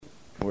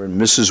We're in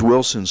Mrs.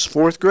 Wilson's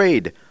fourth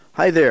grade.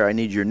 Hi there, I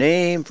need your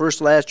name,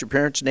 first, last, your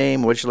parents'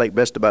 name, what you like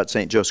best about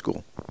St. Joe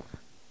School.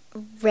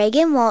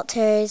 Reagan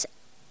Walters,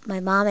 my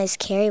mom is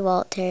Carrie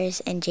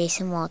Walters, and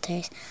Jason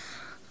Walters.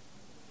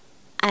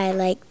 I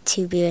like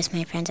to be with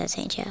my friends at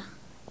St. Joe.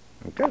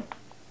 Okay.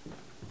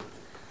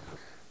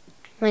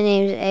 My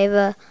name is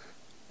Ava.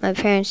 My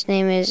parents'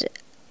 name is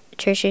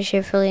Tricia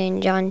Schifferly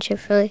and John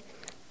Schifferly.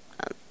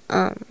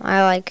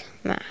 I like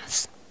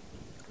math.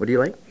 What do you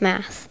like?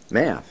 Math.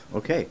 Math.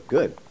 Okay,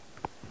 good.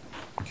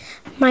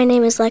 My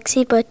name is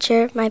Lexi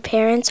Butcher. My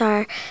parents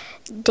are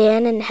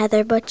Dan and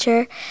Heather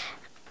Butcher.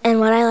 And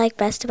what I like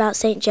best about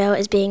St. Joe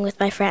is being with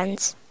my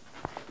friends.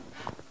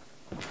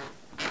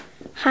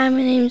 Hi,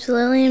 my name is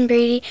Lillian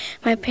Brady.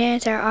 My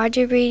parents are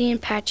Audrey Brady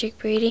and Patrick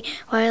Brady.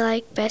 What I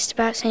like best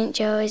about St.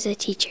 Joe is the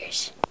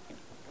teachers.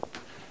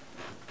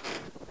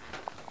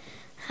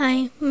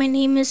 Hi, my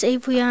name is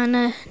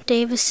Abriana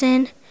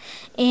Davison,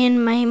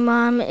 and my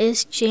mom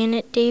is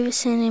Janet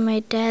Davison, and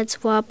my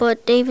dad's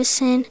Robert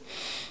Davison.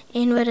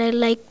 And what I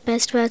like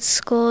best about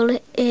school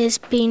is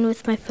being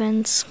with my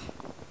friends.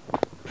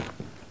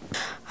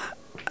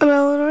 I'm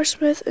Eleanor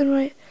Smith, and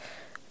my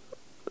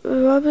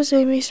mom is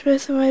Amy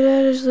Smith, and my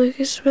dad is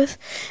Lucas Smith.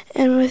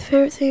 And my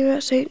favorite thing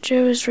about St.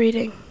 Joe is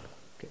reading.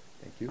 Okay,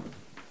 thank you.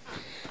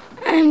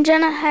 I'm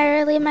Jenna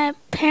Hirely. My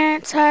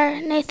parents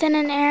are Nathan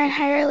and Aaron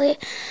Hirely.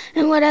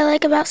 And what I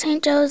like about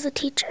St. Joe is the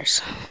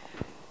teachers.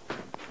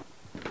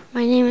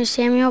 My name is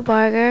Samuel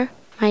Barger.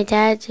 My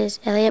dad is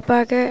Elliot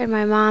Barger, and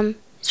my mom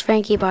is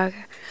Frankie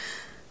Barger.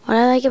 What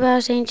I like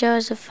about St. Joe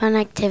is the fun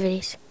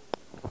activities.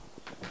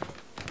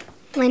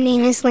 My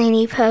name is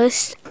Lainey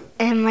Post,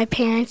 and my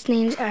parents'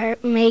 names are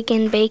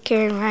Megan Baker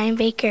and Ryan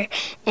Baker.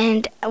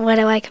 And what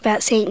I like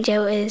about St.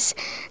 Joe is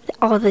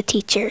all the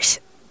teachers.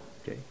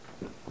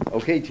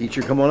 Okay,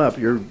 teacher, come on up.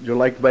 You're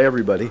liked by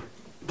everybody.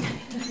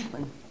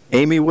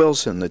 Amy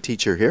Wilson, the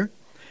teacher here.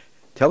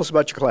 Tell us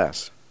about your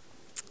class.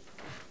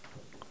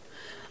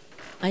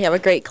 I have a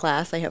great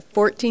class. I have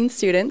 14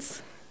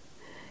 students,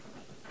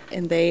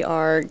 and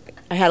I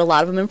had a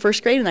lot of them in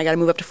first grade, and I got to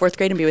move up to fourth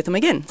grade and be with them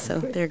again. So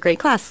they're a great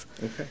class.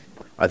 Okay.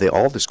 Are they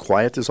all as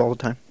quiet as all the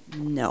time?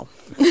 No.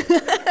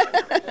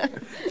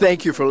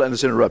 Thank you for letting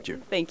us interrupt you.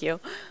 Thank you.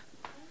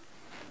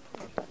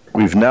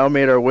 We've now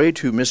made our way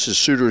to Mrs.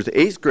 Suter's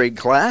 8th grade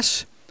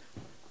class.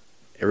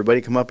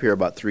 Everybody come up here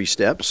about 3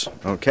 steps,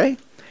 okay?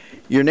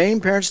 Your name,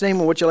 parents' name,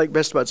 and what you like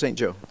best about St.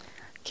 Joe.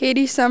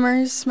 Katie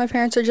Summers. My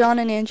parents are John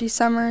and Angie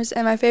Summers,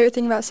 and my favorite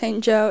thing about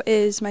St. Joe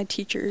is my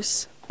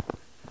teachers.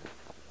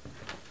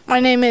 My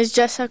name is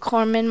Jessa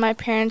Corman. My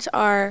parents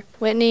are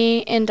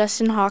Whitney and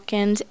Dustin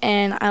Hawkins,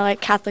 and I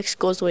like Catholic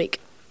Schools Week.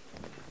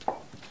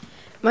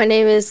 My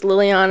name is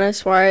Liliana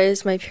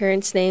Suarez. My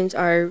parents' names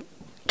are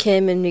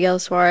Kim and Miguel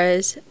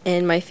Suarez,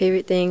 and my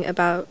favorite thing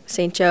about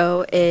St.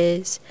 Joe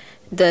is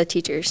the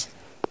teachers.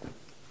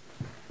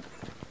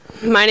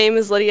 My name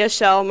is Lydia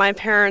Shell. My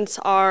parents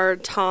are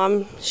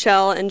Tom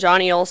Shell and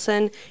Johnny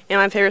Olson, and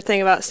my favorite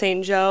thing about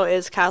St. Joe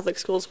is Catholic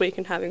Schools Week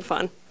and having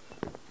fun.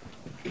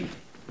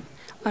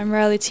 I'm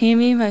Riley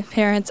Teamy. My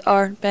parents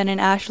are Ben and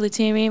Ashley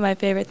Teamy. My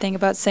favorite thing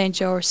about St.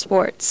 Joe are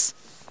sports.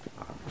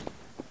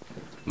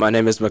 My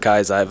name is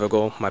Makai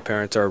Zivogel. My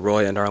parents are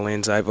Roy and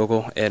Arlene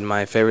Zivogel, and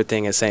my favorite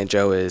thing at St.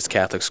 Joe is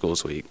Catholic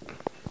Schools Week.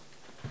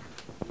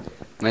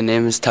 My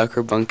name is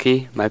Tucker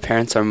Bunky. My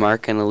parents are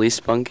Mark and Elise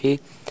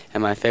Bunky,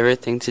 and my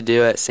favorite thing to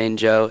do at St.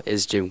 Joe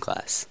is gym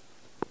class.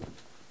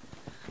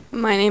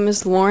 My name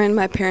is Lauren.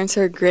 My parents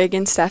are Greg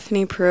and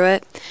Stephanie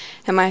Pruitt,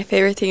 and my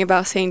favorite thing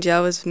about St.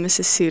 Joe is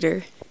Mrs.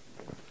 Suter.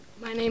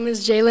 My name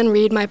is Jalen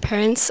Reed. My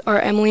parents are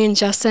Emily and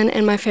Justin,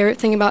 and my favorite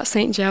thing about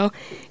St. Joe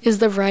is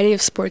the variety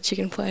of sports you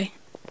can play.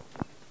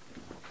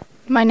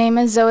 My name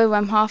is Zoe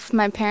Wemhoff.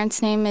 My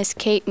parents' name is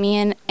Kate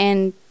Meehan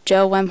and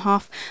Joe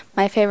Wemhoff.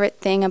 My favorite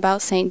thing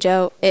about St.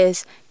 Joe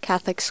is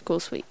Catholic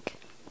Schools Week.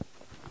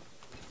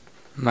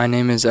 My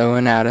name is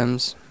Owen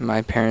Adams.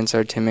 My parents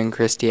are Tim and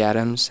Christy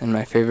Adams, and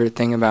my favorite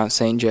thing about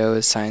St. Joe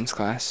is science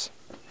class.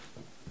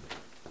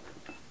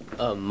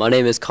 My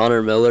name is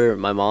Connor Miller.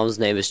 My mom's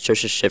name is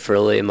Trisha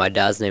Schifferly, and my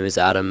dad's name is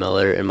Adam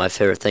Miller, and my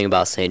favorite thing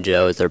about St.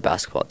 Joe is their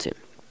basketball team.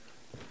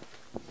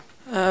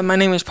 My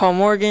name is Paul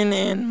Morgan,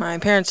 and my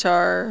parents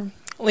are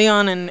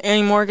Leon and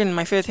Annie Morgan.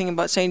 My favorite thing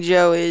about St.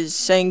 Joe is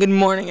saying good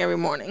morning every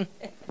morning.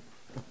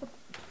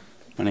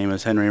 My name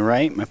is Henry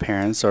Wright. My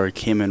parents are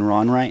Kim and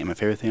Ron Wright, and my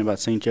favorite thing about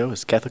St. Joe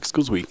is Catholic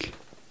Schools Week.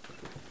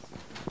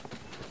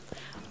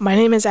 My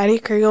name is Addie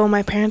Kriegel.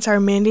 My parents are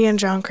Mandy and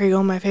John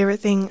Kriegel. My favorite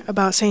thing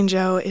about St.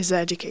 Joe is the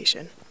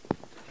education.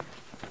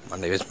 My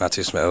name is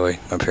Matthew Smetley.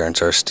 My parents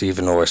are Steve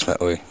and Laura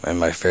Smetley, and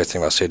my favorite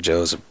thing about St.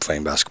 Joe is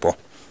playing basketball.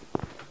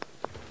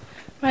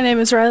 My name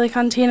is Riley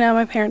Contina.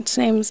 My parents'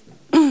 names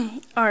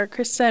are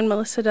Krista and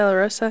Melissa De La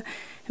Rosa,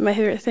 and my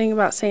favorite thing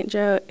about St.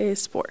 Joe is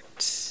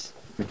sports.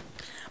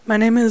 My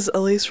name is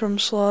Elise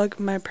Rumschlag.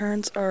 My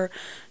parents are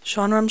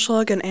Sean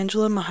Rumschlag and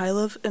Angela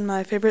Mihailov, and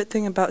my favorite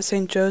thing about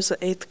St. Joe's the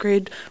 8th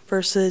grade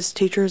versus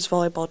teachers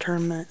volleyball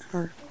tournament.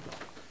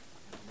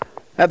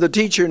 Have the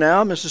teacher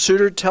now, Mrs.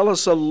 Suter, tell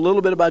us a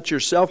little bit about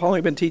yourself. How long have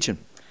you been teaching?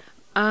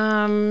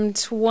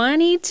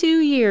 22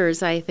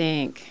 years, I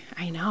think.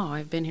 I know,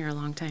 I've been here a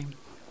long time.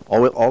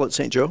 All at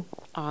St. Joe?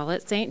 All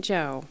at St.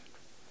 Joe.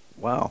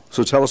 Wow.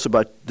 So tell us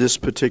about this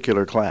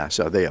particular class.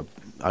 Are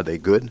they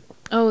good?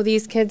 Oh,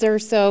 these kids are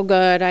so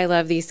good. I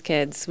love these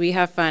kids. We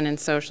have fun in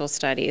social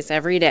studies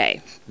every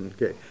day.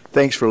 Okay.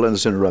 Thanks for letting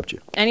us interrupt you.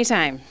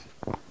 Anytime.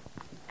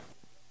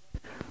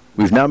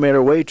 We've now made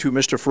our way to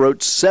Mr.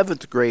 Ferrot's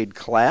 7th grade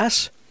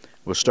class.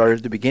 We'll start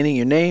at the beginning.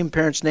 Your name,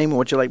 parents' name, and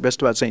what you like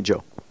best about St.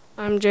 Joe.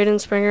 I'm Jaden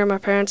Springer. My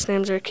parents'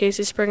 names are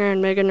Casey Springer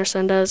and Megan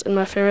Resendez, and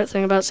my favorite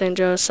thing about St.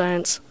 Joe is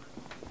science.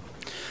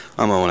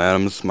 I'm Owen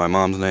Adams. My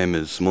mom's name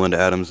is Melinda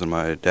Adams, and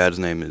my dad's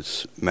name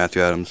is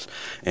Matthew Adams,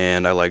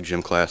 and I like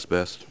gym class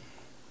best.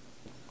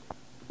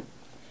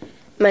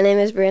 My name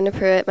is Brianna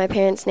Pruitt. My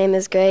parents' name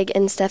is Greg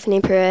and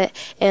Stephanie Pruitt,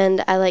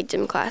 and I like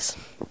gym class.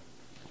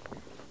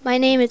 My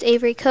name is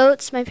Avery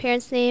Coates. My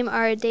parents' name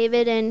are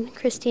David and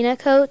Christina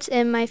Coates,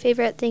 and my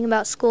favorite thing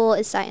about school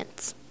is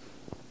science.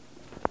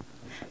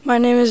 My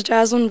name is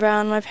Jaslyn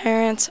Brown. My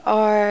parents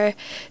are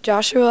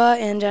Joshua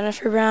and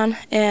Jennifer Brown,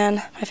 and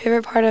my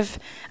favorite part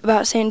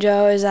about St.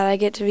 Joe is that I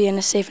get to be in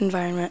a safe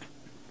environment.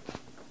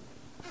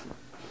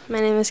 My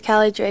name is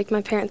Callie Drake.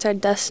 My parents are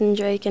Dustin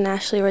Drake and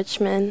Ashley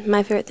Richmond.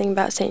 My favorite thing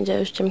about St.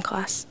 Joe's gym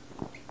class.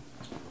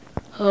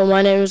 Hello,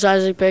 my name is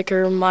Isaac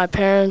Baker. My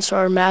parents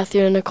are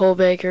Matthew and Nicole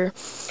Baker.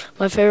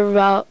 My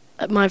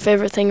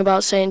favorite thing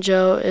about St.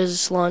 Joe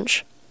is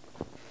lunch.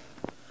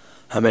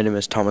 Hi, my name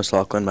is Thomas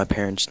Laughlin. My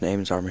parents'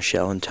 names are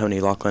Michelle and Tony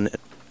Laughlin.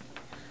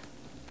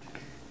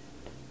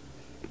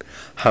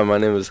 Hi, my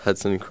name is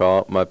Hudson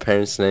Crawl. My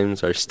parents'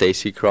 names are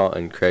Stacy Crawl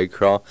and Craig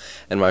Crawl,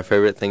 and my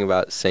favorite thing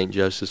about St.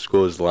 Joseph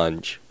School is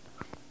lunch.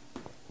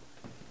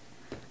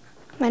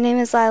 My name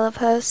is Lila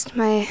Post.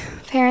 My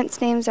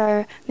parents' names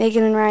are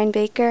Megan and Ryan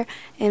Baker,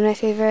 and my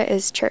favorite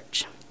is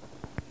church.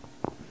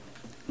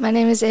 My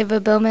name is Ava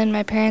Billman.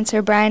 My parents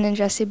are Brian and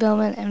Jesse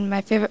Billman, and my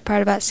favorite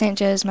part about St.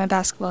 Joe is my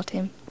basketball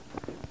team.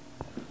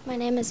 My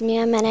name is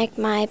Mia Minnick.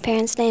 My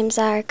parents' names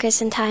are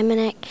Chris and Ty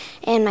Minnick,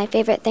 and my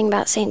favorite thing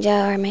about St. Joe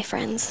are my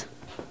friends.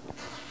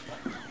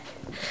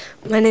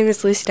 My name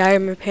is Lucy Dyer.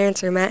 My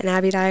parents are Matt and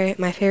Abby Dyer.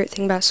 My favorite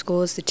thing about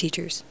school is the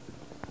teachers.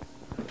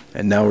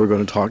 And now we're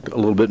going to talk a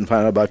little bit and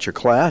find out about your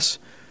class.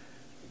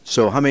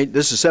 So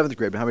this is 7th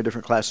grade, but how many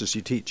different classes do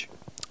you teach?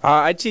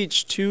 I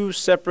teach 2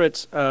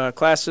 separate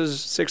classes,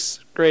 6th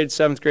grade,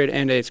 7th grade,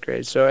 and 8th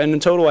grade. So, and in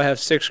total I have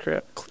 6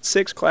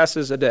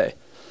 classes a day.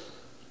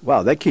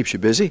 Wow, that keeps you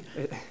busy.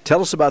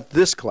 Tell us about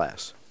this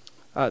class.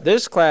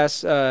 This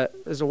class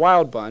is a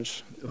wild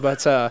bunch,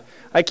 but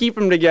I keep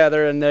them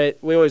together, and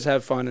we always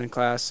have fun in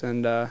class,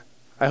 and I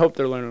hope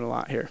they're learning a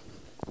lot here.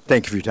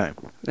 Thank you for your time.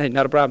 Hey,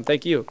 not a problem.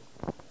 Thank you.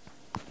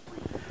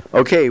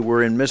 Okay,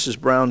 we're in Mrs.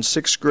 Brown's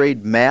 6th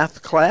grade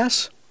math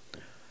class.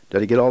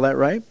 Did I get all that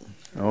right?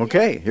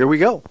 Okay, here we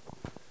go.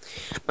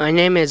 My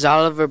name is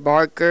Oliver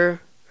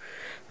Barker.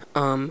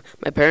 My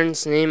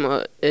parents' name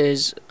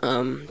is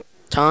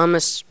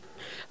Thomas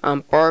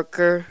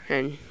Barker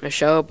and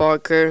Michelle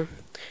Barker,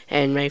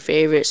 and my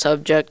favorite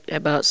subject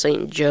about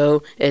St.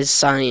 Joe is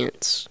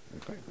science.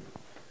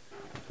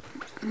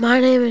 My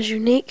name is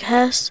Unique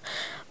Hess.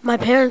 My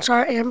parents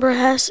are Amber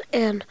Hess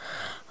and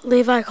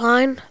Levi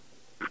Klein,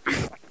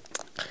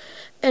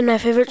 and my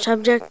favorite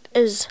subject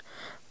is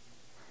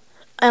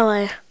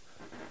LA.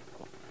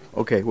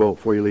 Okay, well,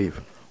 before you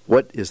leave,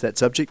 what is that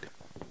subject?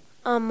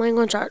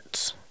 Language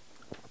arts.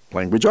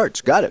 Language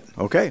arts, got it.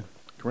 Okay,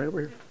 come right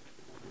over here.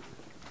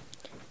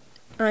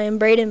 I am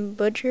Braden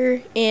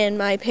Butcher, and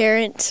my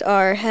parents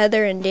are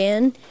Heather and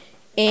Dan,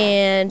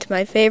 and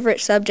my favorite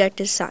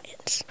subject is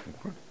science.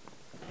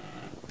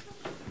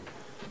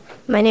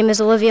 My name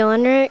is Olivia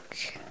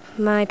Lenrick.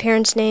 My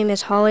parents' name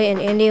is Holly and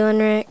Andy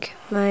Lenrick.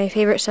 My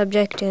favorite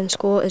subject in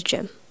school is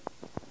gym.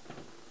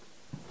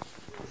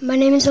 My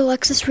name is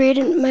Alexis Reed,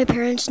 and my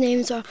parents'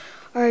 names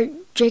are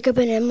Jacob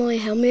and Emily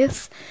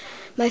Helmuth.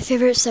 My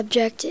favorite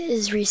subject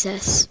is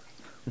recess.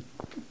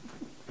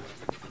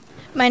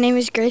 My name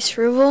is Grace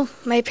Ruvel.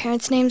 My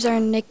parents' names are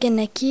Nick and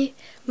Nikki.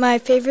 My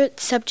favorite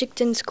subject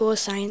in school is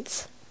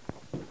science.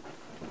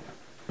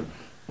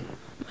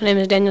 My name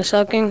is Daniel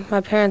Selking.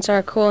 My parents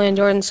are Cooley and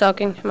Jordan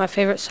Selking. My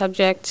favorite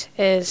subject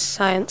is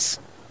science.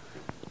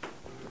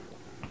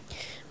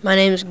 My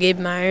name is Gabe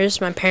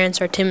Myers. My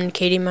parents are Tim and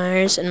Katie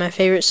Myers, and my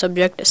favorite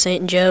subject at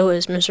St. Joe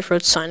is Mr.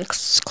 Frode's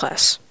science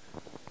class.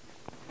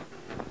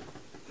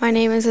 My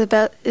name is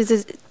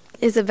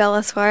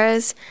Isabella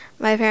Suarez.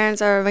 My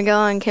parents are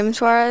Miguel and Kim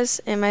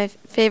Suarez, and my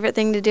favorite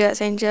thing to do at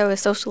St. Joe is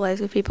socialize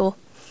with people.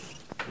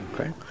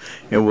 Okay.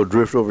 And we'll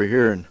drift over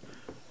here and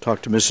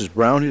talk to Mrs.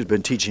 Brown, who's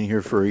been teaching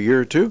here for a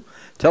year or two.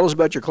 Tell us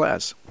about your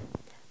class.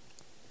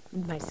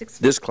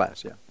 This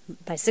class, yeah.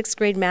 My 6th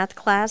grade math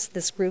class.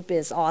 This group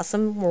is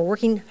awesome. We're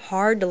working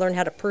hard to learn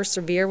how to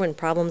persevere when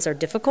problems are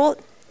difficult.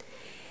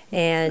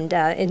 And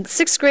in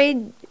 6th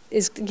grade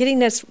is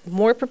getting us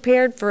more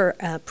prepared for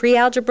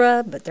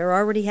pre-algebra, but they're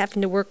already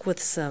having to work with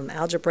some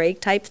algebraic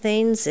type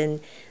things, and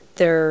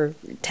they're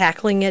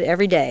tackling it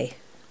every day.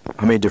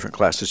 How many different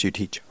classes do you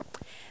teach?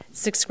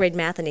 6th grade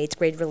math and 8th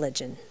grade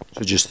religion.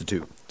 So just the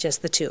two.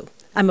 Just the two.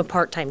 I'm a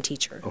part-time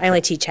teacher. Okay. I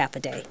only teach half a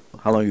day.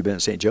 How long have you been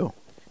at St. Joe?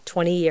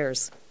 20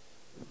 years.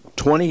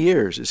 20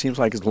 years. It seems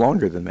like it's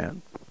longer than that.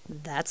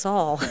 That's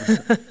all.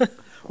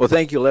 Well,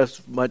 thank you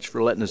less much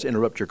for letting us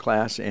interrupt your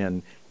class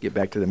and get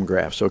back to them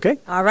graphs, okay?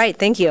 All right,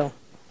 thank you.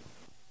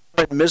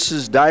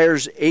 Mrs.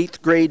 Dyer's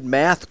 8th grade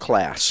math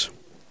class.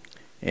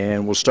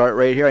 And we'll start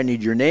right here. I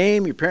need your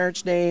name, your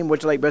parents' name,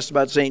 what you like best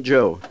about St.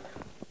 Joe.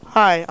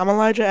 Hi, I'm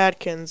Elijah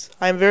Atkins.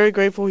 I am very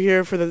grateful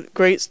here for the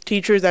great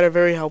teachers that are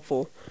very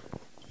helpful.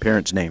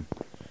 Parents' name.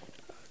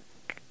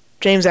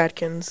 James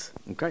Atkins.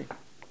 Okay.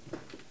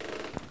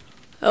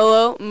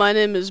 Hello, my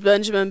name is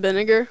Benjamin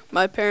Benniger.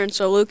 My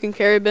parents are Luke and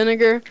Carrie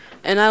Benniger,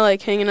 and I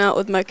like hanging out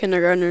with my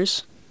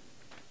kindergartners.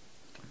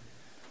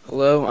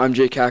 Hello, I'm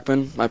Jake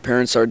Hackman. My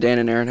parents are Dan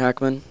and Aaron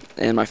Hackman,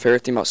 and my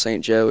favorite thing about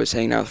St. Joe is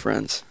hanging out with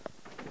friends.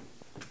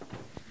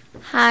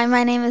 Hi,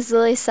 my name is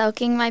Lily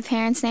Selking. My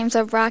parents' names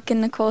are Brock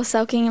and Nicole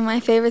Selking, and my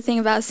favorite thing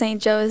about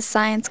St. Joe is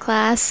science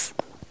class.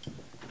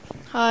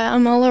 Hi,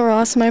 I'm Ella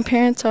Ross. My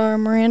parents are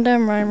Miranda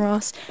and Ryan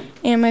Ross,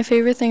 and my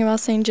favorite thing about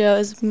St. Joe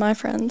is my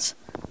friends.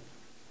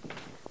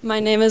 My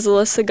name is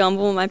Alyssa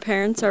Gumble. My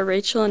parents are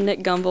Rachel and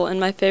Nick Gumble, and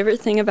my favorite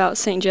thing about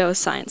St. Joe is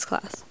science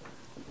class.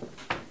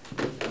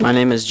 My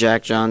name is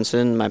Jack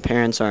Johnson. My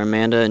parents are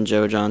Amanda and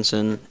Joe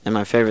Johnson, and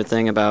my favorite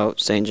thing about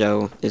St.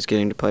 Joe is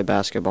getting to play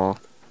basketball.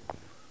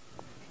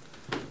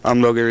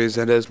 I'm Logan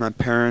Resendez. My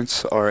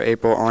parents are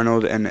April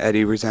Arnold and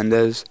Eddie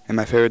Resendez, and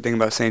my favorite thing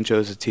about St. Joe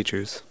is the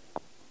teachers.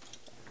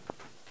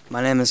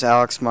 My name is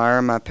Alex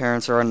Meyer. My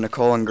parents are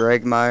Nicole and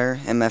Greg Meyer,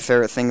 and my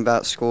favorite thing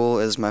about school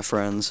is my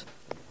friends.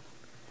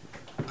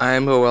 I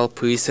am Roel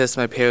Puisas.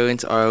 My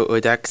parents are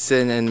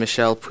Odexon and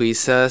Michelle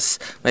Puisas.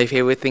 My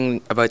favorite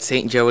thing about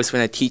St. Joe is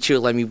when a teacher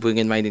let me bring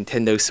in my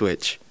Nintendo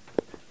Switch.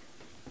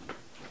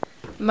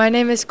 My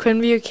name is Quinn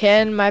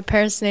Buchanan. My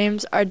parents'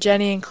 names are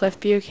Jenny and Cliff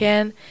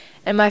Buchanan.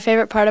 And my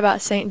favorite part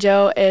about St.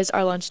 Joe is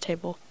our lunch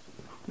table.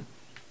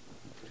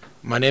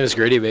 My name is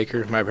Grady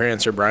Baker. My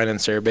parents are Brian and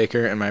Sarah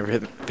Baker. And my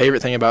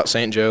favorite thing about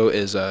St. Joe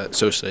is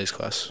social studies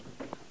class.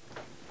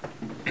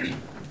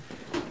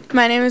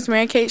 My name is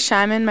Mary Kate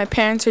Shyman. My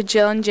parents are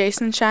Jill and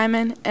Jason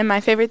Shyman, and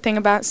my favorite thing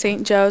about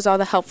St. Joe is all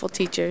the helpful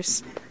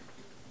teachers.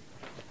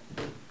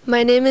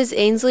 My name is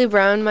Ainsley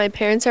Brown. My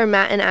parents are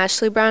Matt and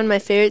Ashley Brown. My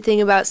favorite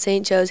thing about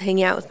St. Joe is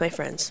hanging out with my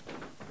friends.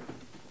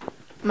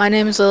 My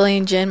name is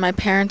Lillian Jin. My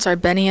parents are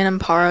Benny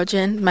and Amparo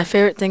Jin. My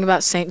favorite thing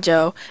about St.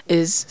 Joe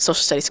is social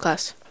studies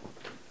class.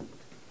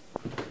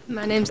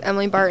 My name's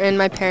Emily Barton.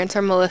 My parents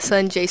are Melissa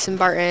and Jason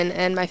Barton,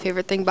 and my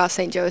favorite thing about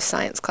St. Joe is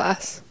science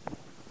class.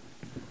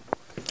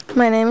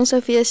 My name is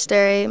Sophia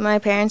Sturry. My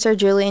parents are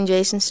Julie and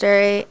Jason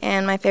Sturry,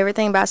 and my favorite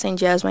thing about St.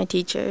 Joe is my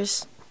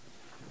teachers.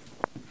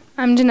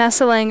 I'm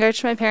Janessa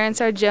Langrich. My parents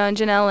are Joe and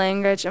Janelle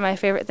Langrich, and my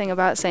favorite thing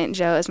about St.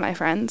 Joe is my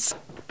friends.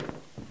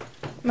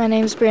 My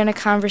name is Brianna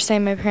Converse.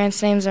 My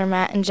parents' names are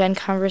Matt and Jen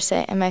Converse,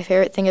 and my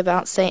favorite thing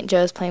about St.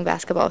 Joe is playing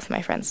basketball with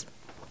my friends.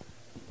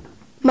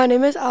 My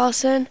name is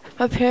Allison.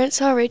 My parents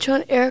are Rachel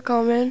and Eric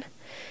Allman,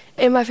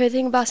 and my favorite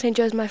thing about St.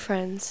 Joe is my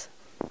friends.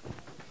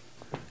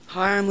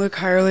 Hi, I'm Luke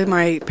Hirely.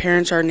 My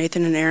parents are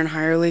Nathan and Aaron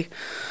Hirely.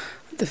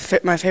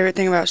 My favorite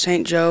thing about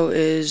St. Joe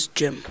is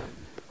gym.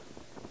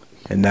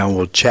 And now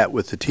we'll chat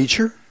with the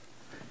teacher.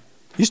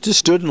 You just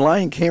stood in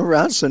line and came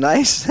around so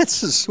nice. That's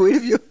so sweet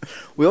of you.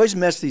 We always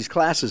mess these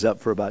classes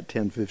up for about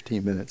 10,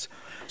 15 minutes.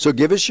 So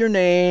give us your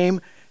name.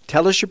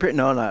 Tell us your... we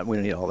don't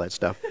need all that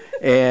stuff.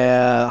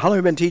 How long have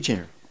you been teaching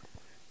here?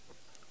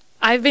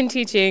 I've been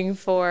teaching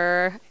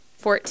for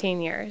 14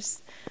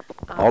 years.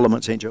 All of them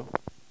at St. Joe?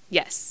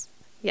 Yes.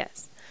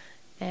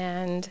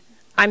 And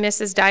I'm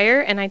Mrs. Dyer,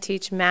 and I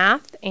teach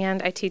math,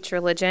 and I teach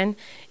religion.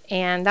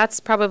 And that's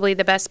probably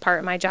the best part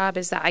of my job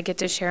is that I get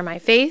to share my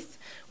faith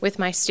with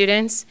my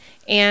students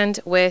and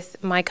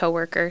with my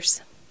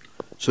coworkers.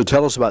 So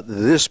tell us about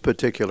this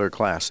particular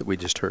class that we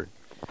just heard.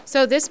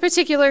 So this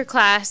particular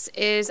class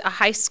is a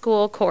high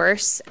school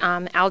course,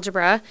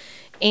 algebra,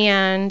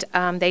 and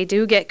they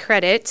do get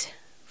credit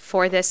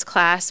for this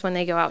class when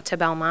they go out to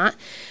Belmont.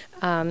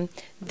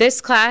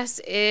 This class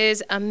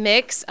is a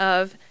mix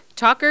of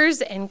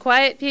talkers and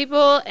quiet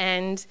people,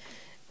 and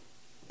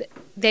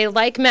they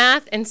like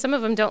math, and some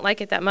of them don't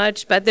like it that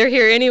much, but they're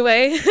here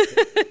anyway,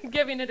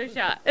 giving it a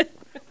shot.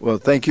 Well,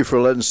 thank you for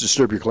letting us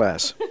disturb your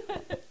class.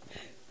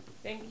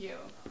 Thank you.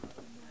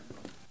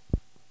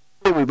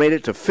 We made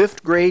it to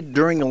 5th grade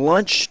during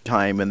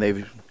lunchtime, and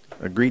they've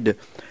agreed to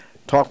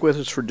talk with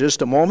us for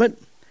just a moment.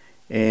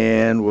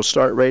 And we'll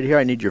start right here.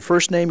 I need your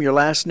first name, your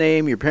last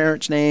name, your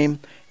parents' name,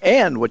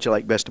 and what you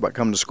like best about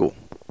coming to school.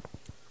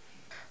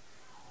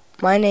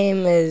 My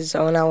name is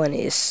Owen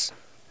Alanis.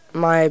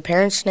 My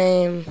parents'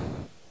 name,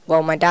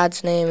 my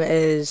dad's name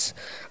is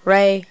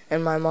Ray,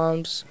 and my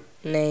mom's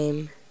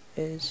name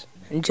is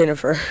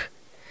Jennifer.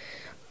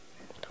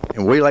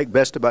 And what do you like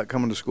best about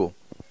coming to school?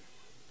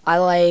 I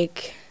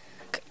like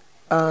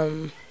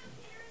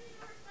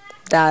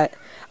that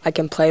I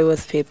can play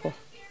with people,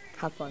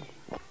 have fun.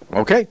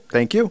 Okay,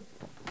 thank you.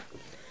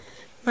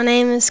 My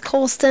name is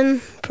Colston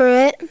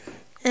Pruitt,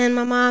 and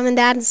my mom and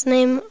dad's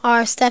name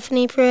are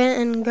Stephanie Pruitt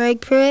and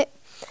Greg Pruitt.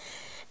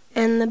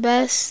 And the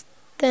best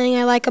thing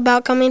I like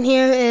about coming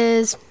here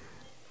is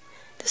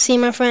to see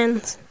my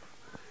friends.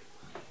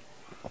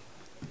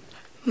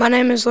 My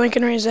name is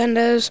Lincoln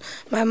Resendez.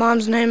 My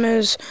mom's name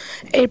is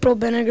April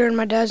Benniger, and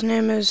my dad's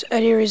name is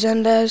Eddie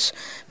Resendez.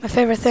 My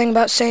favorite thing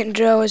about St.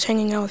 Joe is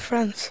hanging out with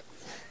friends.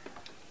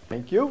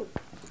 Thank you.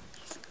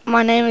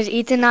 My name is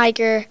Ethan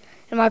Eicher,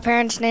 and my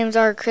parents' names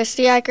are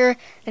Christy Eicher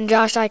and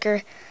Josh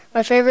Eicher.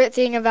 My favorite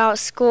thing about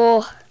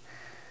school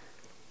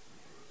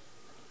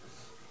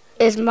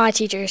is my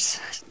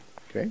teachers.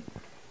 Okay.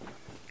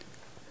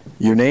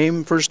 Your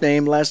name, first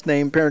name, last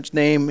name, parents'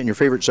 name, and your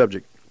favorite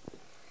subject.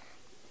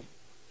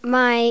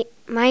 My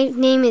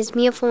name is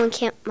Mia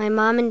Fullenkamp. My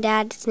mom and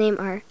dad's name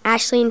are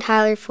Ashley and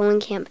Tyler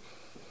Fullenkamp.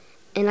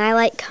 And I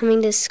like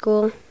coming to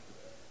school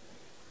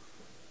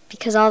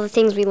because all the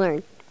things we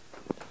learn.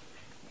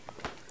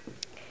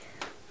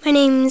 My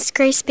name is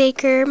Grace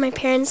Baker. My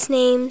parents'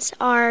 names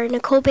are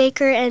Nicole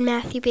Baker and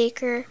Matthew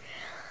Baker.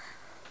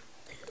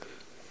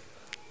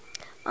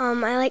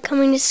 I like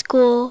coming to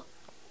school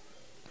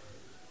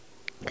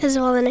because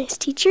of all the nice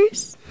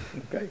teachers.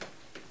 Okay.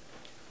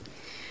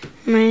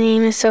 My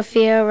name is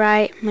Sophia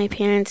Wright. My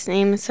parents'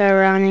 names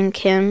are Ron and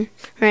Kim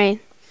Wright.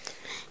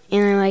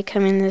 And I like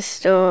coming to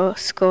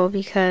school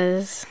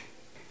because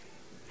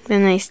they're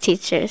nice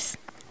teachers.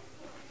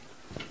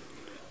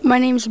 My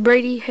name is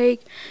Brady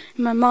Hake.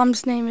 My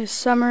mom's name is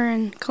Summer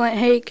and Clint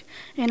Hake,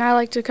 and I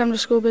like to come to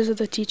school because of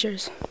the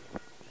teachers.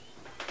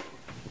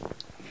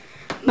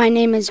 My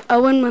name is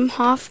Owen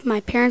Wimhoff.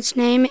 My parents'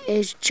 name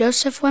is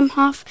Joseph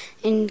Wimhoff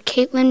and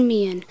Caitlin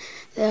Meehan.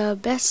 The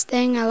best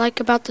thing I like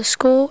about the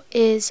school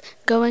is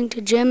going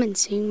to gym and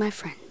seeing my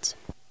friends.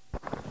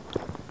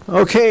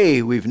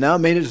 Okay, we've now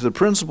made it to the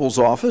principal's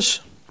office,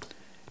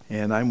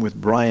 and I'm with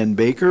Brian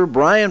Baker.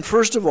 Brian,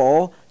 first of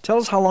all, tell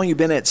us how long you've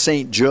been at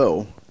St.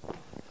 Joe.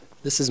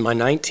 This is my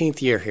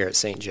 19th year here at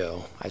St.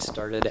 Joe. I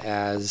started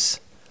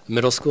as a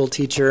middle school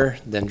teacher,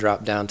 then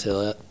dropped down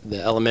to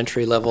the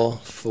elementary level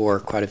for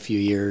quite a few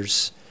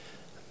years.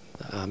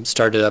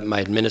 Started up my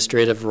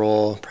administrative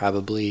role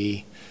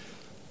probably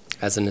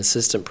as an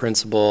assistant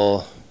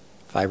principal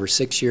 5 or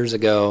 6 years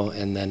ago,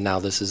 and then now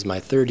this is my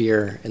 3rd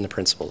year in the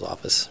principal's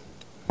office.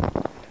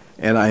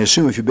 And I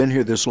assume if you've been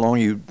here this long,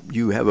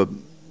 you have a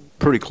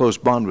pretty close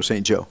bond with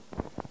St. Joe.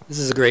 This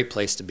is a great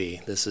place to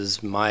be. This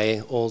is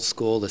my old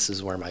school. This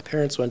is where my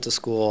parents went to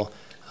school.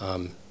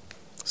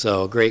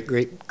 So great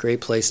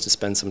place to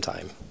spend some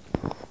time.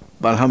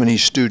 About how many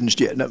students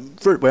do you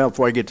have? Well,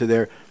 before I get to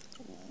there,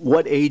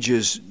 what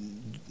ages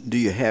do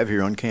you have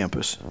here on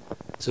campus?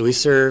 So we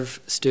serve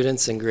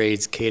students in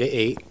grades K to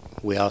 8.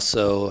 We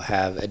also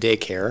have a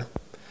daycare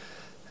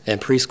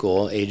and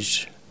preschool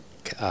age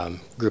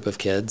group of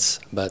kids,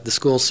 but the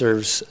school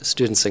serves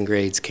students in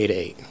grades K to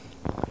 8.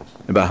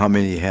 About how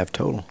many do you have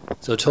total?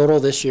 So total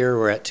this year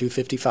we're at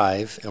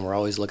 255, and we're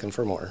always looking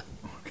for more.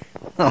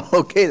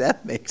 Okay,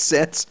 that makes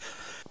sense.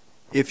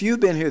 If you've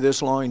been here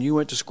this long and you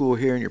went to school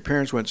here and your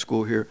parents went to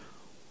school here,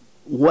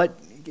 what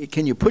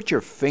can you put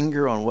your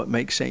finger on what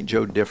makes St.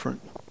 Joe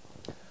different?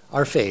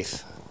 Our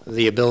faith,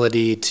 the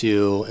ability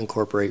to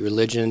incorporate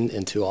religion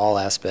into all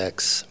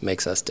aspects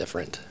makes us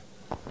different.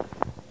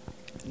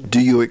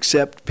 Do you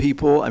accept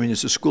people? I mean,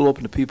 is the school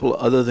open to people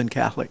other than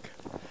Catholic?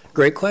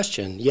 Great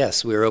question.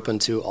 Yes, we're open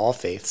to all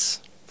faiths,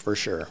 for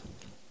sure.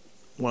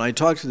 When I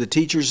talk to the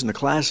teachers and the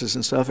classes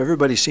and stuff,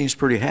 everybody seems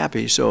pretty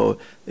happy, so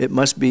it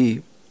must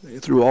be,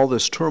 through all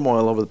this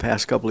turmoil over the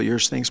past couple of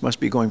years, things must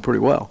be going pretty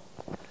well.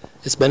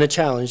 It's been a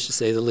challenge, to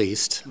say the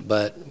least,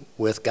 but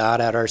with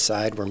God at our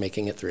side, we're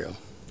making it through.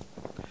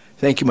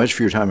 Thank you much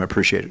for your time. I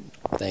appreciate it.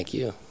 Thank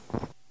you.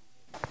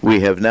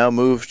 We have now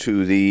moved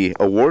to the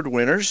award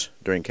winners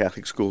during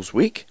Catholic Schools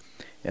Week,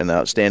 and the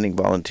outstanding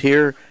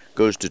volunteer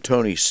goes to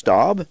Tony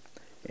Staub.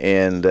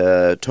 And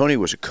Tony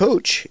was a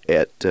coach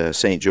at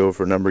St. Joe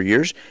for a number of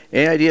years.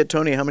 Any idea,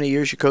 Tony, how many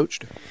years you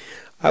coached?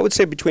 I would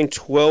say between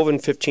 12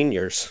 and 15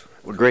 years.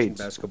 What grades?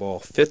 Basketball,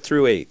 5th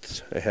through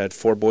 8th. I had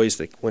 4 boys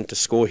that went to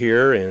school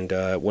here, and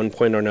at one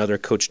point or another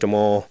coached them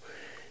all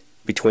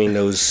between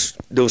those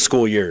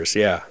school years,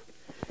 yeah.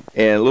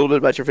 And a little bit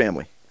about your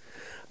family.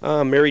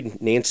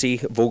 Married Nancy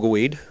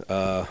Vogelweed,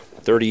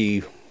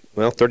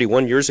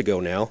 31 years ago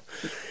now.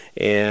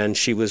 And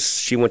she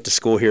went to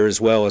school here as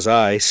well as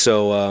I,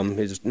 so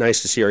it's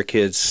nice to see our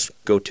kids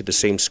go to the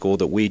same school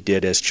that we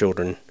did as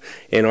children.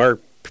 And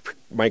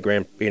my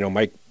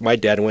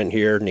dad went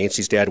here,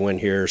 Nancy's dad went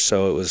here,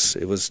 so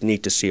it was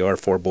neat to see our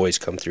 4 boys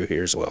come through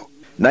here as well.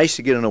 Nice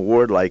to get an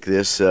award like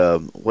this.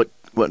 What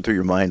went through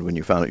your mind when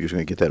you found out you were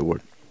going to get that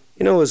award?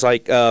 It was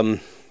like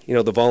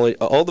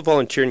all the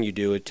volunteering you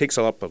do, it takes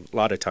a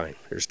lot of time.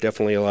 There's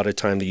definitely a lot of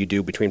time that you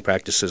do between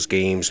practices,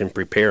 games, and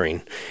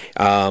preparing.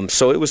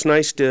 So it was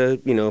nice to,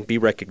 be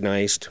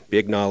recognized, be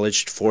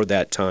acknowledged for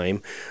that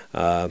time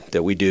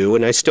that we do.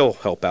 And I still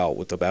help out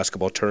with the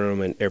basketball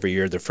tournament every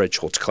year, the Fred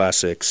Schultz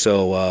Classic.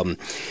 So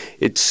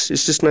it's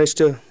just nice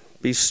to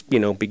be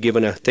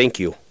given a thank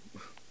you.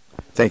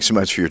 Thanks so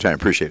much for your time.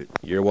 Appreciate it.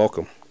 You're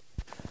welcome.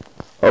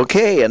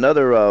 Okay,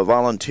 another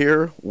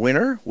volunteer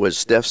winner was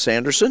Steph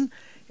Sanderson.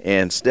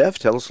 And Steph,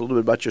 tell us a little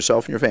bit about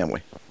yourself and your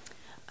family.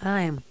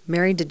 I'm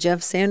married to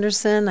Jeff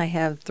Sanderson. I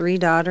have 3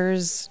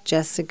 daughters,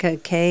 Jessica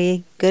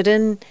Kay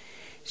Gooden.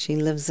 She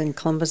lives in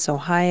Columbus,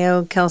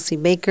 Ohio. Kelsey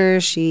Baker,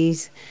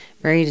 she's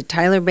married to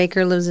Tyler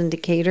Baker, lives in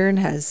Decatur, and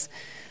has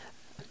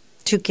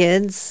 2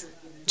 kids.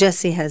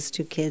 Jesse has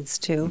 2 kids,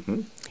 too.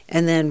 Mm-hmm.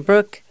 And then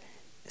Brooke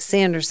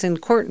Sanderson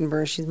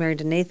Kortenberg, she's married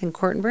to Nathan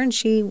Kortenberg, and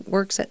she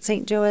works at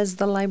St. Joe as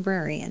the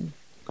librarian.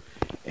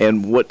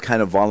 And what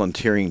kind of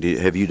volunteering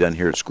have you done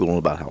here at school, and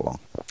about how long?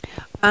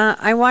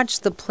 I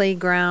watched the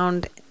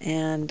playground,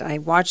 and I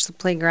watched the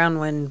playground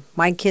when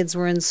my kids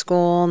were in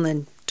school, and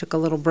then took a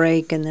little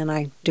break, and then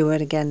I do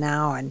it again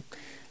now. And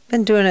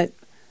been doing it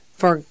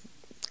for a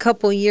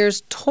couple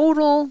years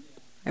total.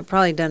 I've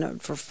probably done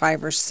it for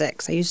 5 or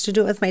 6. I used to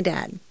do it with my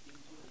dad.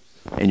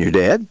 And your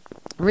dad?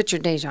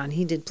 Richard Dejon.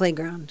 He did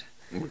playground.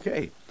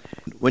 Okay.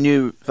 When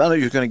you found out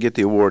you were going to get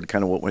the award,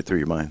 kind of what went through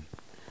your mind?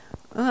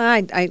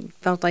 I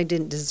felt I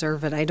didn't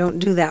deserve it. I don't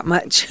do that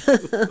much.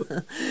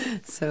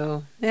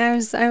 So yeah,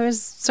 I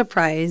was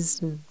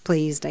surprised and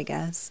pleased, I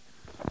guess.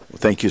 Well,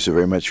 thank you so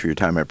very much for your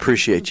time. I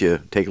appreciate you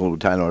taking a little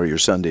time out of your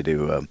Sunday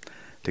to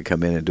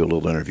come in and do a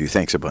little interview.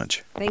 Thanks a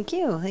bunch. Thank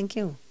you. Thank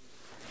you.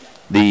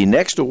 The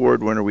next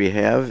award winner we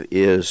have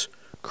is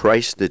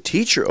Christ the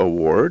Teacher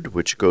Award,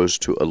 which goes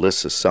to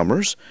Alyssa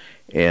Summers.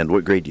 And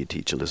what grade do you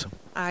teach, Alyssa?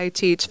 I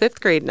teach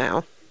 5th grade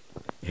now.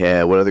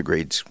 Yeah, what other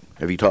grades?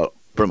 Have you taught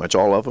pretty much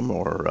all of them,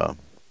 or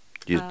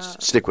do you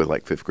stick with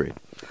like 5th grade?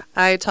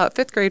 I taught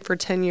 5th grade for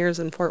 10 years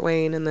in Fort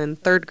Wayne, and then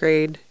 3rd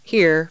grade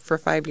here for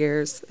 5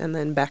 years, and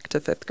then back to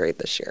 5th grade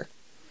this year.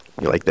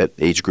 You like that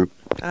age group?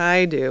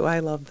 I do. I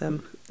love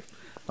them.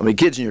 How many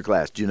kids in your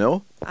class? Do you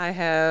know? I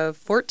have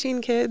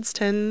 14 kids,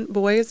 10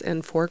 boys,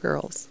 and 4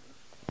 girls.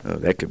 Oh,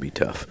 that could be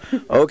tough.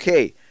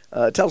 Okay.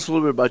 Tell us a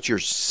little bit about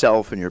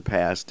yourself and your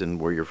past and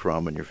where you're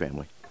from and your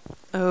family.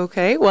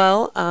 Okay.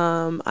 Well,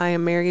 I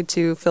am married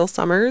to Phil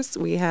Summers.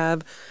 We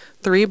have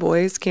 3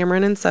 boys,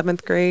 Cameron in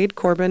 7th grade,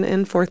 Corbin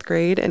in 4th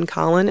grade, and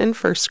Colin in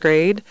 1st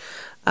grade.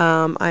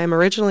 I am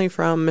originally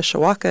from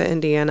Mishawaka,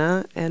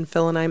 Indiana, and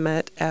Phil and I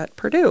met at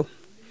Purdue.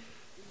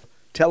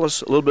 Tell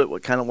us a little bit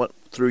what went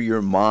through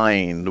your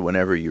mind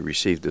whenever you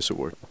received this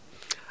award.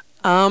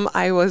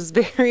 I was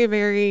very,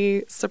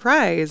 very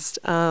surprised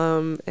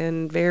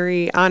and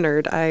very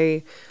honored.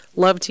 I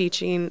love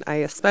teaching. I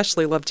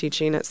especially love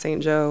teaching at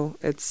St. Joe.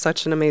 It's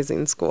such an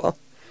amazing school.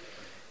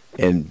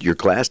 And your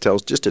class, tell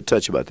us just a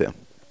touch about them.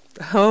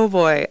 Oh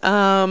boy,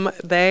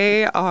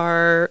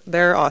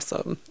 they're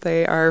awesome.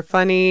 They are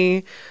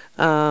funny.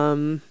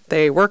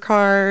 They work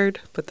hard,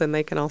 but then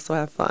they can also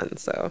have fun.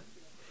 So.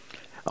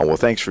 Oh, well,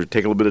 thanks for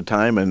taking a little bit of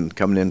time and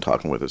coming in and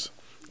talking with us.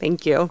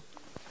 Thank you.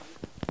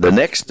 The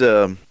next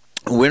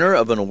winner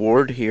of an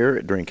award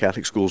here during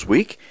Catholic Schools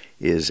Week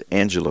is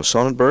Angela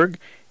Sonnenberg,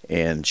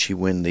 and she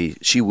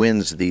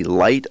wins the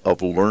Light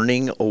of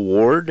Learning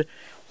Award.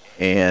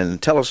 And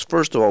tell us,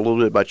 first of all, a little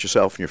bit about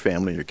yourself and your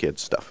family and your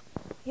kids' stuff.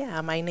 Yeah,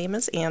 my name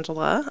is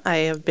Angela. I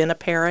have been a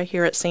para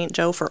here at St.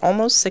 Joe for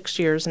almost 6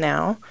 years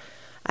now.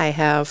 I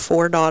have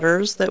 4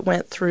 daughters that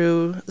went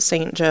through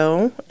St.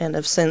 Joe and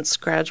have since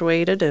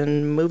graduated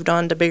and moved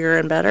on to bigger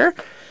and better.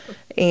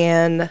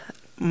 And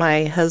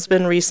my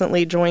husband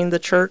recently joined the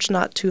church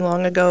not too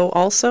long ago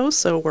also,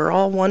 so we're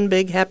all one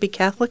big happy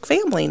Catholic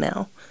family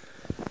now.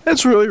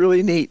 That's really,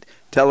 really neat.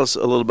 Tell us a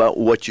little about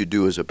what you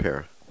do as a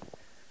para.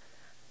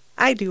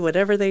 I do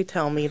whatever they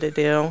tell me to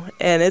do,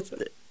 and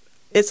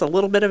it's a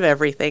little bit of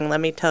everything,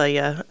 let me tell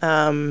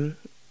you.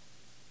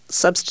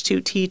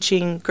 Substitute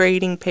teaching,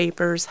 grading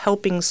papers,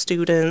 helping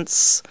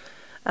students,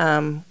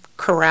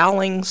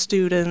 corralling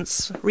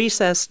students,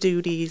 recess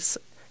duties,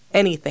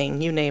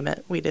 anything, you name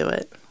it, we do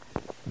it.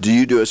 Do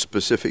you do a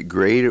specific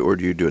grade or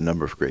do you do a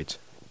number of grades?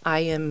 I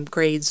am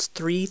grades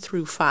 3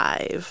 through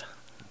 5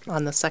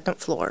 on the 2nd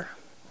floor.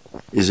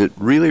 Is it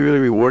really, really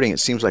rewarding? It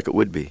seems like it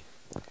would be.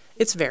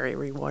 It's very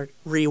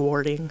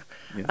rewarding.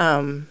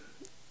 Yeah.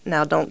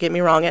 Now, don't get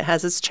me wrong, it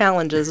has its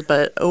challenges,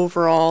 but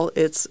overall,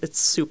 it's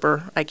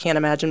super. I can't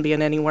imagine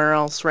being anywhere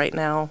else right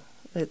now.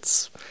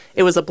 It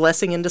was a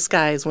blessing in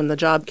disguise when the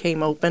job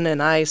came open,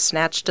 and I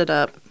snatched it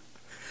up.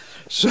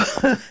 So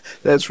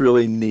that's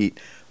really neat.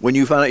 When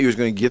you found out you was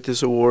going to get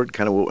this award,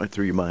 kind of what went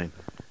through your mind?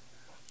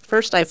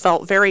 First, I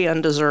felt very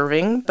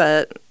undeserving,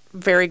 but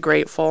very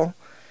grateful.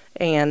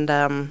 And,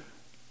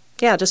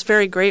 just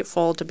very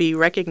grateful to be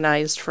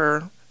recognized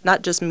for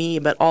not just me,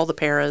 but all the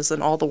paras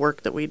and all the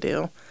work that we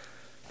do.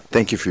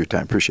 Thank you for your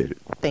time. Appreciate it.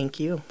 Thank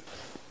you.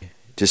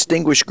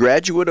 Distinguished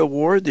Graduate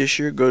Award this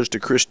year goes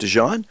to Chris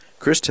DeJean.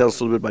 Chris, tell us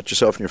a little bit about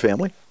yourself and your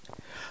family.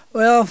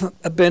 Well,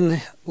 I've been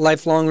a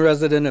lifelong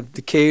resident of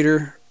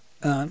Decatur,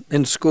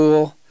 in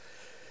school,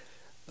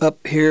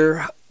 up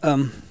here,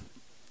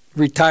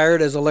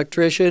 retired as an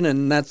electrician,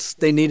 and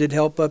they needed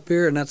help up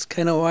here, and that's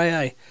kind of why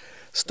I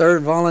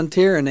started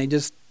volunteering. They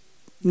just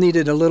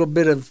needed a little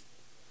bit of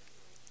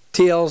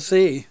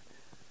TLC.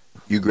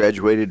 You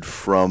graduated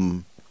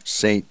from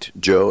St.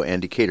 Joe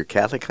and Decatur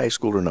Catholic High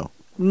School or no?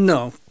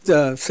 No,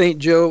 St.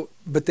 Joe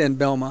but then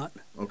Belmont.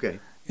 Okay.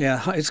 Yeah,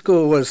 high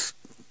school was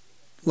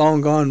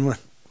long gone.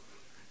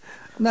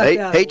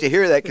 I hate to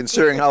hear that,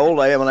 considering how old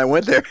I am when I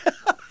went there.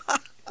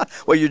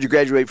 What year did you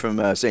graduate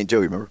from St. Joe,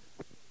 you remember?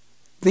 I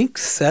think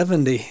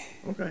 70.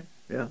 Okay,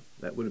 yeah,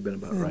 that would have been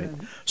about right.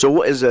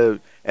 So as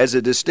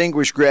a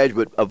distinguished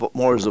graduate,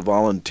 more as a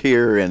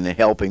volunteer and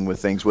helping with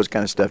things, what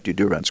kind of stuff do you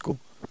do around school?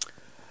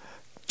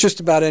 Just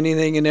about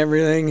anything and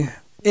everything.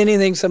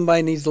 Anything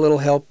somebody needs a little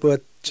help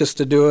with, just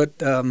to do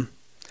it.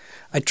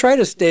 I try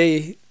to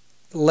stay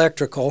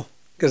electrical,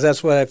 because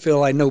that's what I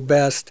feel I know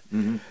best.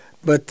 Mm-hmm.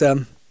 But,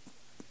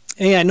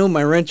 hey, I know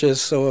my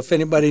wrenches, so if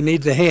anybody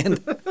needs a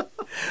hand,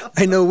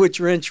 I know which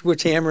wrench,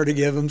 which hammer to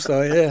give them,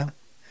 so yeah.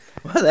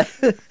 Well,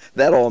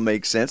 that all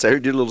makes sense. I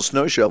heard you did a little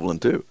snow shoveling,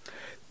 too.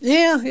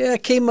 Yeah, I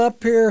came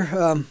up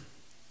here.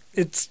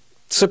 It's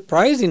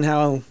surprising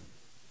how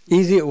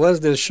easy it was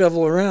to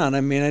shovel around.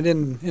 I mean, I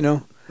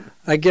didn't,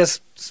 I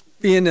guess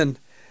being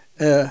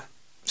a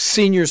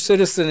senior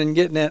citizen and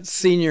getting that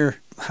senior,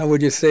 how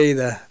would you say,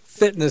 the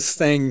fitness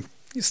thing,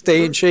 you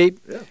stay in shape.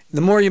 Yeah.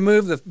 The more you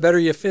move, the better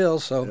you feel.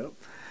 So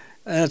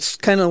that's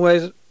kind of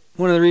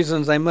one of the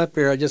reasons I'm up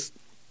here. I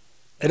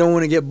don't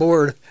want to get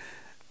bored.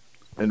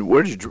 And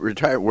where did you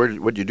retire? What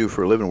did you do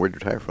for a living? Where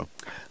did you retire from?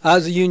 I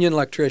was a union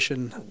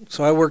electrician,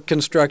 so I worked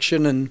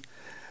construction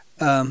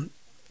and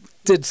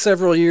did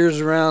several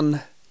years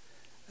around,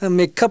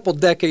 a couple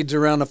decades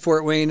around the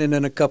Fort Wayne and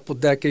then a couple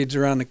decades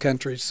around the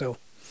country. So,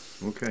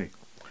 okay.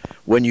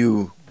 When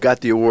you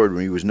got the award,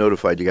 when you was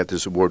notified you got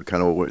this award,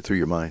 kind of what went through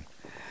your mind?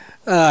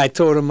 I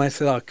told him, I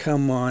said, "Oh,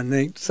 come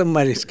on,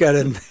 somebody's got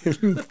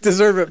to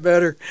deserve it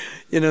better.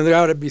 There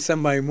ought to be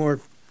somebody more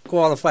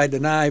qualified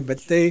than I."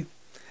 But they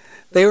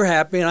were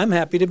happy, and I'm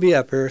happy to be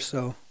up here.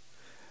 So,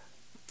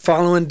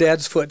 following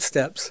Dad's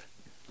footsteps.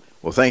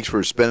 Well, thanks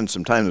for spending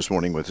some time this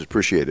morning with us.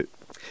 Appreciate it.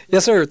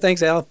 Yes, sir.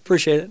 Thanks, Al.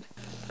 Appreciate it.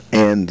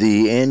 And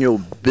the annual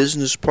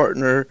Business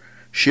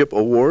Partnership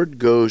Award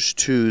goes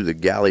to the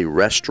Galley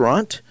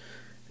Restaurant.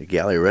 The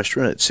Galley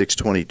Restaurant at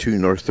 622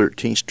 North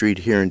 13th Street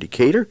here in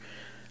Decatur.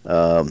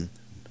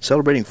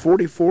 Celebrating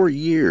 44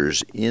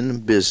 years in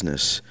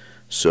business.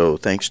 So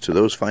thanks to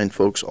those fine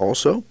folks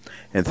also.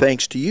 And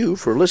thanks to you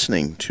for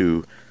listening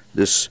to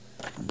this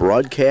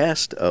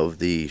broadcast of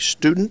the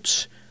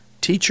students,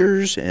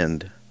 teachers,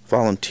 and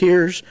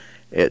volunteers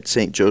at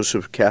St.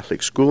 Joseph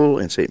Catholic School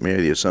and St.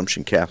 Mary the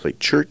Assumption Catholic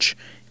Church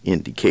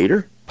in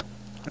Decatur.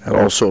 I'd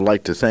also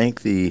like to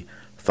thank the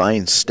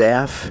fine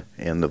staff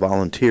and the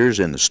volunteers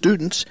and the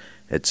students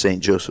at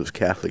St. Joseph's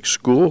Catholic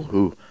School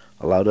who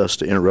allowed us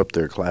to interrupt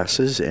their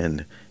classes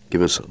and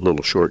give us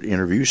little short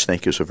interviews.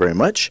 Thank you so very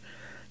much.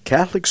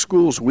 Catholic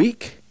Schools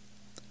Week,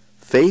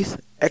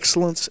 Faith,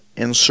 Excellence,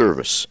 and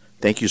Service.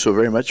 Thank you so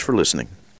very much for listening.